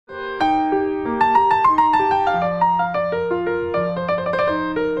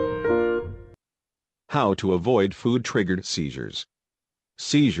How to avoid food-triggered seizures.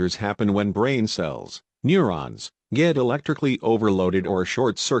 Seizures happen when brain cells, neurons, get electrically overloaded or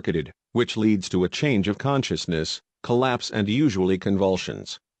short-circuited, which leads to a change of consciousness, collapse and usually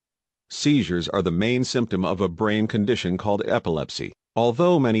convulsions. Seizures are the main symptom of a brain condition called epilepsy,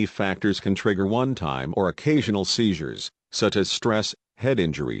 although many factors can trigger one-time or occasional seizures, such as stress, head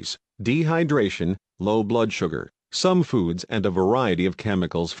injuries, dehydration, low blood sugar, some foods and a variety of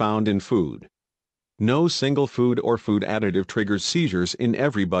chemicals found in food. No single food or food additive triggers seizures in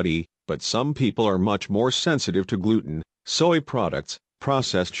everybody, but some people are much more sensitive to gluten, soy products,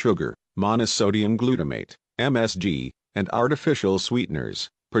 processed sugar, monosodium glutamate, MSG, and artificial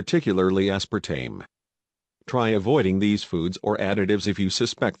sweeteners, particularly aspartame. Try avoiding these foods or additives if you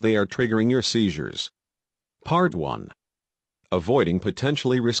suspect they are triggering your seizures. Part 1. Avoiding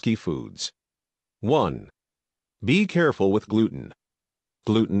potentially risky foods. 1. Be careful with gluten.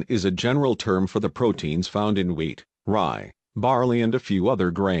 Gluten is a general term for the proteins found in wheat, rye, barley and a few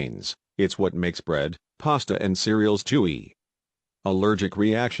other grains. It's what makes bread, pasta and cereals chewy. Allergic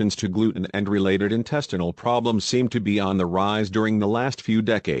reactions to gluten and related intestinal problems seem to be on the rise during the last few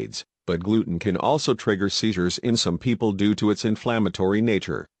decades, but gluten can also trigger seizures in some people due to its inflammatory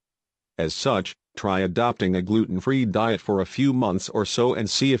nature. As such, try adopting a gluten-free diet for a few months or so and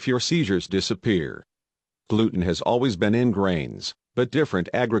see if your seizures disappear. Gluten has always been in grains, but different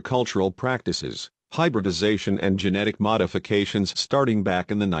agricultural practices, hybridization and genetic modifications starting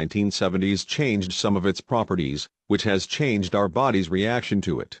back in the 1970s changed some of its properties, which has changed our body's reaction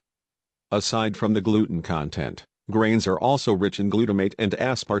to it. Aside from the gluten content, grains are also rich in glutamate and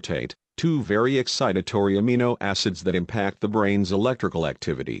aspartate, two very excitatory amino acids that impact the brain's electrical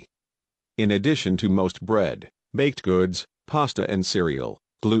activity. In addition to most bread, baked goods, pasta and cereal,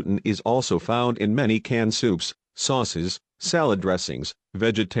 gluten is also found in many canned soups, sauces, salad dressings,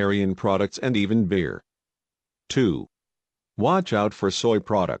 vegetarian products and even beer. 2. Watch out for soy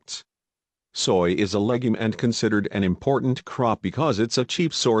products. Soy is a legume and considered an important crop because it's a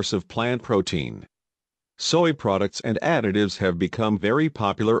cheap source of plant protein. Soy products and additives have become very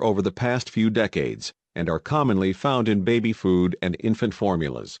popular over the past few decades, and are commonly found in baby food and infant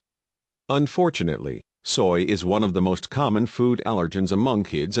formulas. Unfortunately, soy is one of the most common food allergens among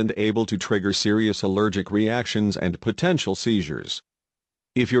kids and able to trigger serious allergic reactions and potential seizures.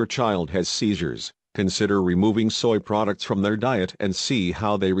 If your child has seizures, consider removing soy products from their diet and see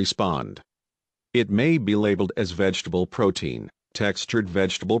how they respond. It may be labeled as vegetable protein, textured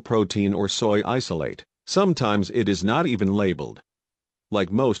vegetable protein or soy isolate. Sometimes it is not even labeled.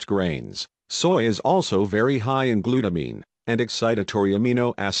 Like most grains, soy is also very high in glutamine, an excitatory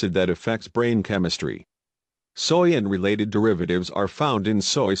amino acid that affects brain chemistry. Soy and related derivatives are found in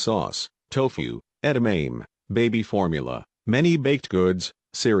soy sauce, tofu, edamame, baby formula, many baked goods,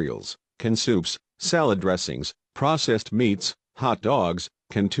 cereals, canned soups, salad dressings, processed meats, hot dogs,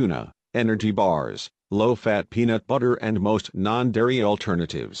 canned tuna, energy bars, low-fat peanut butter and most non-dairy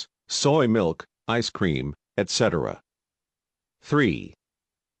alternatives, soy milk, ice cream, etc. 3.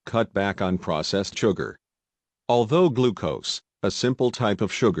 Cut back on processed sugar. Although glucose, a simple type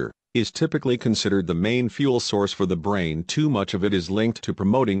of sugar, is typically considered the main fuel source for the brain, too much of it is linked to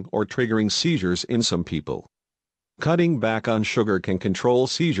promoting or triggering seizures in some people. Cutting back on sugar can control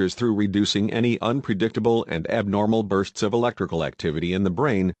seizures through reducing any unpredictable and abnormal bursts of electrical activity in the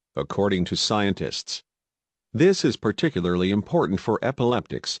brain, according to scientists. This is particularly important for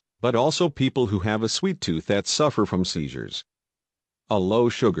epileptics, but also people who have a sweet tooth that suffer from seizures. A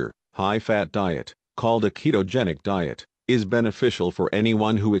low-sugar, high-fat diet, called a ketogenic diet, is beneficial for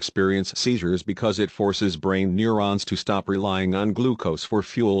anyone who experiences seizures because it forces brain neurons to stop relying on glucose for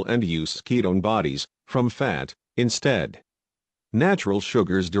fuel and use ketone bodies, from fat, instead. Natural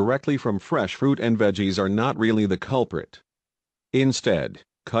sugars directly from fresh fruit and veggies are not really the culprit. Instead,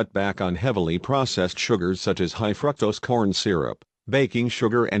 cut back on heavily processed sugars such as high-fructose corn syrup, baking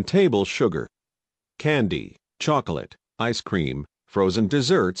sugar and table sugar. Candy, chocolate, ice cream, frozen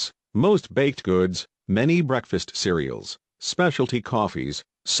desserts, most baked goods, many breakfast cereals, specialty coffees,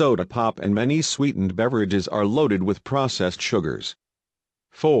 soda pop and many sweetened beverages are loaded with processed sugars.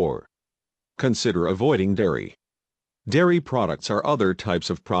 4. Consider avoiding dairy. Dairy products are other types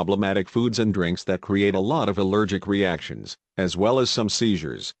of problematic foods and drinks that create a lot of allergic reactions, as well as some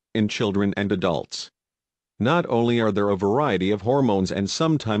seizures, in children and adults. Not only are there a variety of hormones and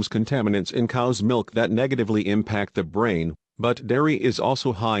sometimes contaminants in cow's milk that negatively impact the brain, but dairy is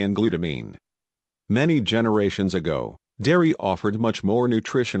also high in glutamine. Many generations ago, dairy offered much more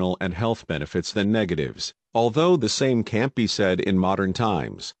nutritional and health benefits than negatives, although the same can't be said in modern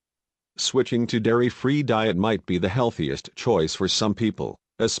times. Switching to dairy-free diet might be the healthiest choice for some people,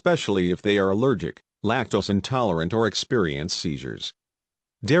 especially if they are allergic, lactose intolerant or experience seizures.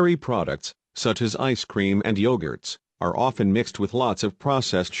 Dairy products, such as ice cream and yogurts, are often mixed with lots of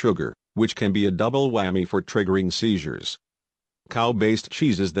processed sugar, which can be a double whammy for triggering seizures. Cow-based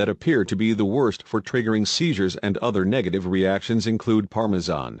cheeses that appear to be the worst for triggering seizures and other negative reactions include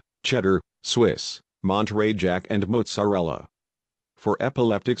Parmesan, cheddar, Swiss, Monterey Jack and mozzarella. For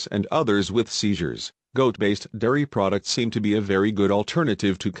epileptics and others with seizures, goat-based dairy products seem to be a very good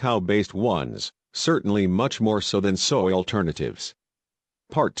alternative to cow-based ones, certainly much more so than soy alternatives.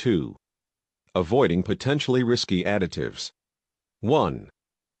 Part 2. Avoiding potentially risky additives. 1.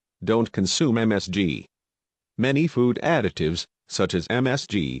 Don't consume MSG. Many food additives, such as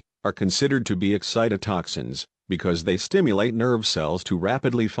MSG, are considered to be excitotoxins because they stimulate nerve cells to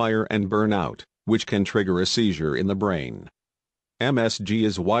rapidly fire and burn out, which can trigger a seizure in the brain. MSG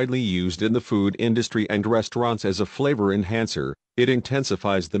is widely used in the food industry and restaurants as a flavor enhancer. It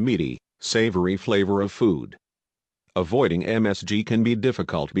intensifies the meaty, savory flavor of food. Avoiding MSG can be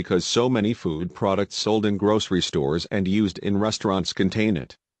difficult because so many food products sold in grocery stores and used in restaurants contain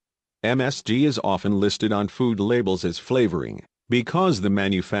it. MSG is often listed on food labels as flavoring, because the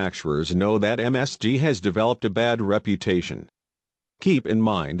manufacturers know that MSG has developed a bad reputation. Keep in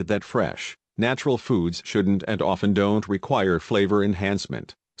mind that fresh, natural foods shouldn't and often don't require flavor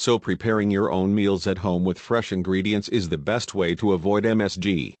enhancement, so preparing your own meals at home with fresh ingredients is the best way to avoid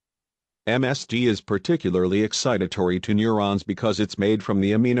MSG. MSG is particularly excitatory to neurons because it's made from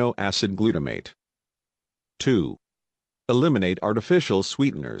the amino acid glutamate. 2. Eliminate artificial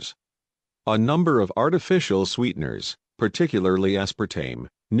sweeteners. A number of artificial sweeteners, particularly aspartame,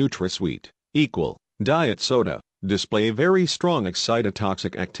 NutraSweet, diet soda, display very strong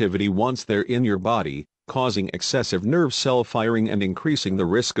excitotoxic activity once they're in your body, causing excessive nerve cell firing and increasing the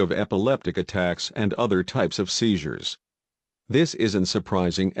risk of epileptic attacks and other types of seizures. This isn't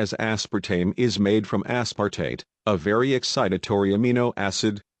surprising as aspartame is made from aspartate, a very excitatory amino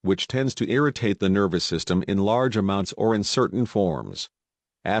acid, which tends to irritate the nervous system in large amounts or in certain forms.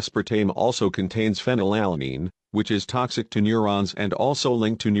 Aspartame also contains phenylalanine, which is toxic to neurons and also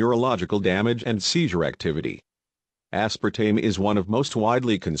linked to neurological damage and seizure activity. Aspartame is one of most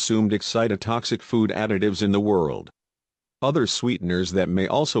widely consumed excitotoxic food additives in the world. Other sweeteners that may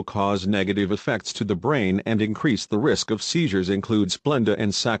also cause negative effects to the brain and increase the risk of seizures include Splenda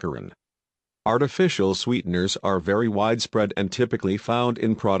and saccharin. Artificial sweeteners are very widespread and typically found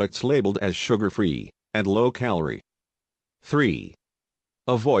in products labeled as sugar-free and low-calorie. 3.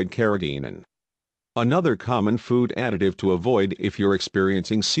 Avoid carrageenan. Another common food additive to avoid if you're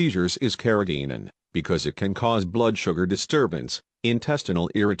experiencing seizures is carrageenan, because it can cause blood sugar disturbance, intestinal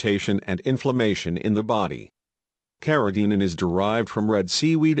irritation and inflammation in the body. Carrageenan is derived from red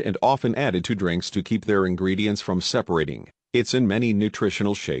seaweed and often added to drinks to keep their ingredients from separating. It's in many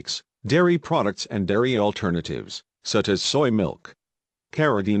nutritional shakes, dairy products and dairy alternatives, such as soy milk.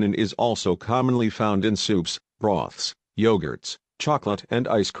 Carrageenan is also commonly found in soups, broths, yogurts, chocolate and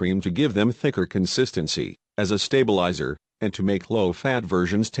ice cream to give them thicker consistency, as a stabilizer, and to make low-fat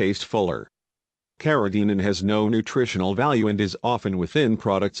versions taste fuller. Carrageenan has no nutritional value and is often within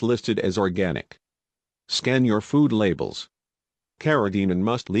products listed as organic. Scan your food labels. Carrageenan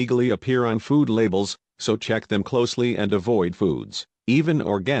must legally appear on food labels, so check them closely and avoid foods, even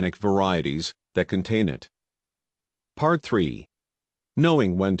organic varieties, that contain it. Part 3.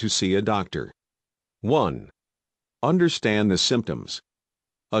 Knowing when to see a doctor. 1. Understand the symptoms.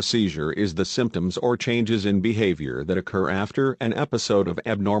 A seizure is the symptoms or changes in behavior that occur after an episode of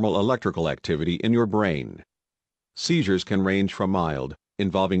abnormal electrical activity in your brain. Seizures can range from mild,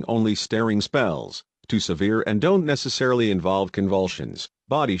 involving only staring spells, to severe and don't necessarily involve convulsions,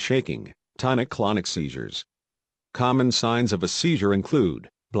 body shaking, tonic-clonic seizures. Common signs of a seizure include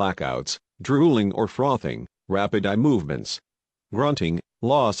blackouts, drooling or frothing, rapid eye movements, grunting,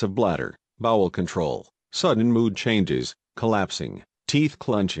 loss of bladder, bowel control, sudden mood changes, collapsing, teeth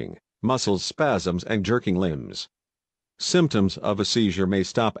clenching, muscle spasms and jerking limbs. Symptoms of a seizure may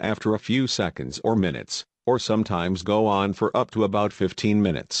stop after a few seconds or minutes, or sometimes go on for up to about 15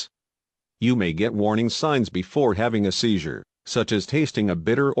 minutes. You may get warning signs before having a seizure, such as tasting a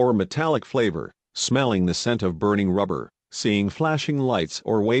bitter or metallic flavor, smelling the scent of burning rubber, seeing flashing lights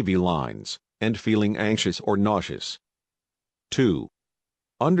or wavy lines, and feeling anxious or nauseous. 2.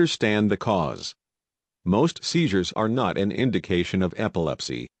 Understand the cause. Most seizures are not an indication of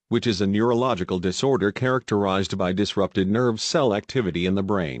epilepsy, which is a neurological disorder characterized by disrupted nerve cell activity in the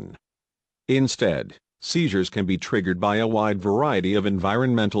brain. Instead, seizures can be triggered by a wide variety of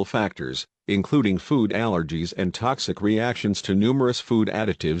environmental factors, including food allergies and toxic reactions to numerous food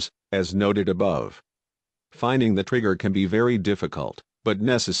additives, as noted above. Finding the trigger can be very difficult, but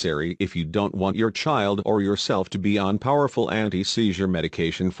necessary if you don't want your child or yourself to be on powerful anti-seizure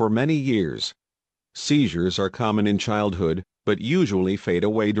medication for many years. Seizures are common in childhood, but usually fade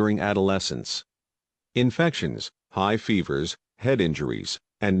away during adolescence. Infections, high fevers, head injuries,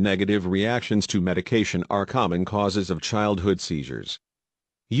 and negative reactions to medication are common causes of childhood seizures.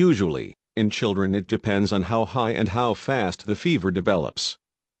 Usually, in children it depends on how high and how fast the fever develops.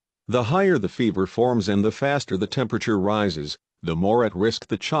 The higher the fever forms and the faster the temperature rises, the more at risk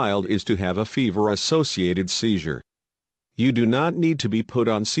the child is to have a fever-associated seizure. You do not need to be put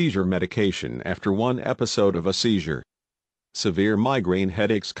on seizure medication after one episode of a seizure. Severe migraine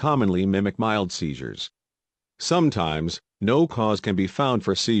headaches commonly mimic mild seizures. Sometimes, no cause can be found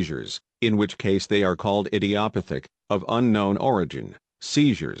for seizures, in which case they are called idiopathic, of unknown origin,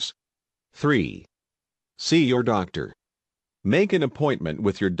 seizures. 3. See your doctor. Make an appointment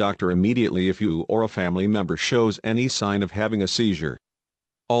with your doctor immediately if you or a family member shows any sign of having a seizure.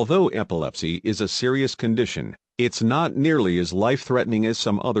 Although epilepsy is a serious condition, it's not nearly as life-threatening as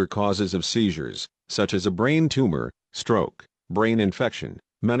some other causes of seizures, such as a brain tumor, stroke, brain infection,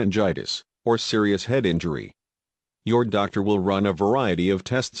 meningitis, or serious head injury. Your doctor will run a variety of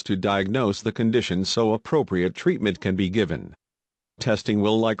tests to diagnose the condition so appropriate treatment can be given. Testing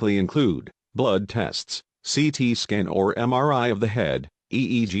will likely include blood tests, CT scan or MRI of the head,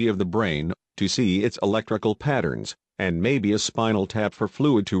 EEG of the brain, to see its electrical patterns, and maybe a spinal tap for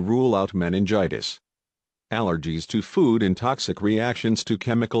fluid to rule out meningitis. Allergies to food and toxic reactions to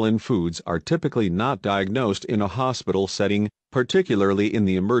chemical in foods are typically not diagnosed in a hospital setting, particularly in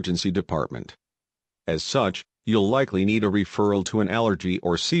the emergency department. As such, you'll likely need a referral to an allergy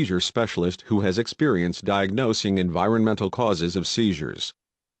or seizure specialist who has experience diagnosing environmental causes of seizures.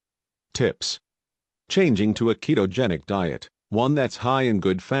 Tips: changing to a ketogenic diet, one that's high in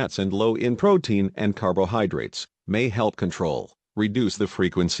good fats and low in protein and carbohydrates, may help reduce the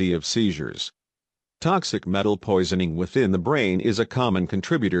frequency of seizures. Toxic metal poisoning within the brain is a common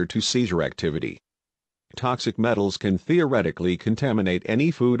contributor to seizure activity. Toxic metals can theoretically contaminate any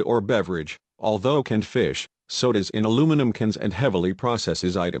food or beverage, although canned fish, sodas in aluminum cans and heavily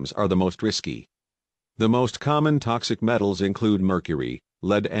processed items are the most risky. The most common toxic metals include mercury,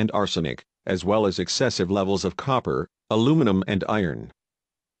 lead and arsenic, as well as excessive levels of copper, aluminum and iron.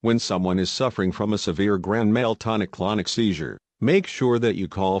 When someone is suffering from a severe grand mal tonic clonic seizure, make sure that you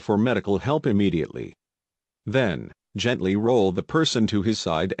call for medical help immediately. Then, gently roll the person to his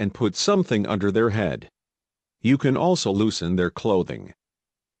side and put something under their head. You can also loosen their clothing.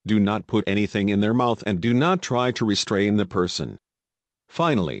 Do not put anything in their mouth and do not try to restrain the person.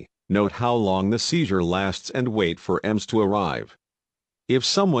 Finally, note how long the seizure lasts and wait for EMS to arrive. If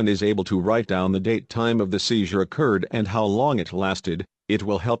someone is able to write down the date time of the seizure occurred and how long it lasted, it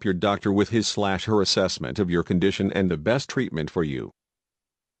will help your doctor with his/her assessment of your condition and the best treatment for you.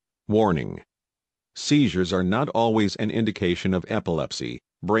 Warning: seizures are not always an indication of epilepsy,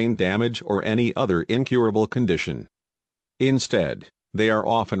 brain damage or any other incurable condition. Instead, they are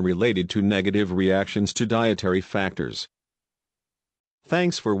often related to negative reactions to dietary factors.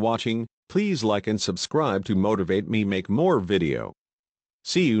 Thanks for watching. Please like and subscribe to motivate me make more video.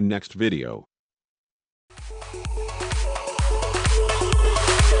 See you next video.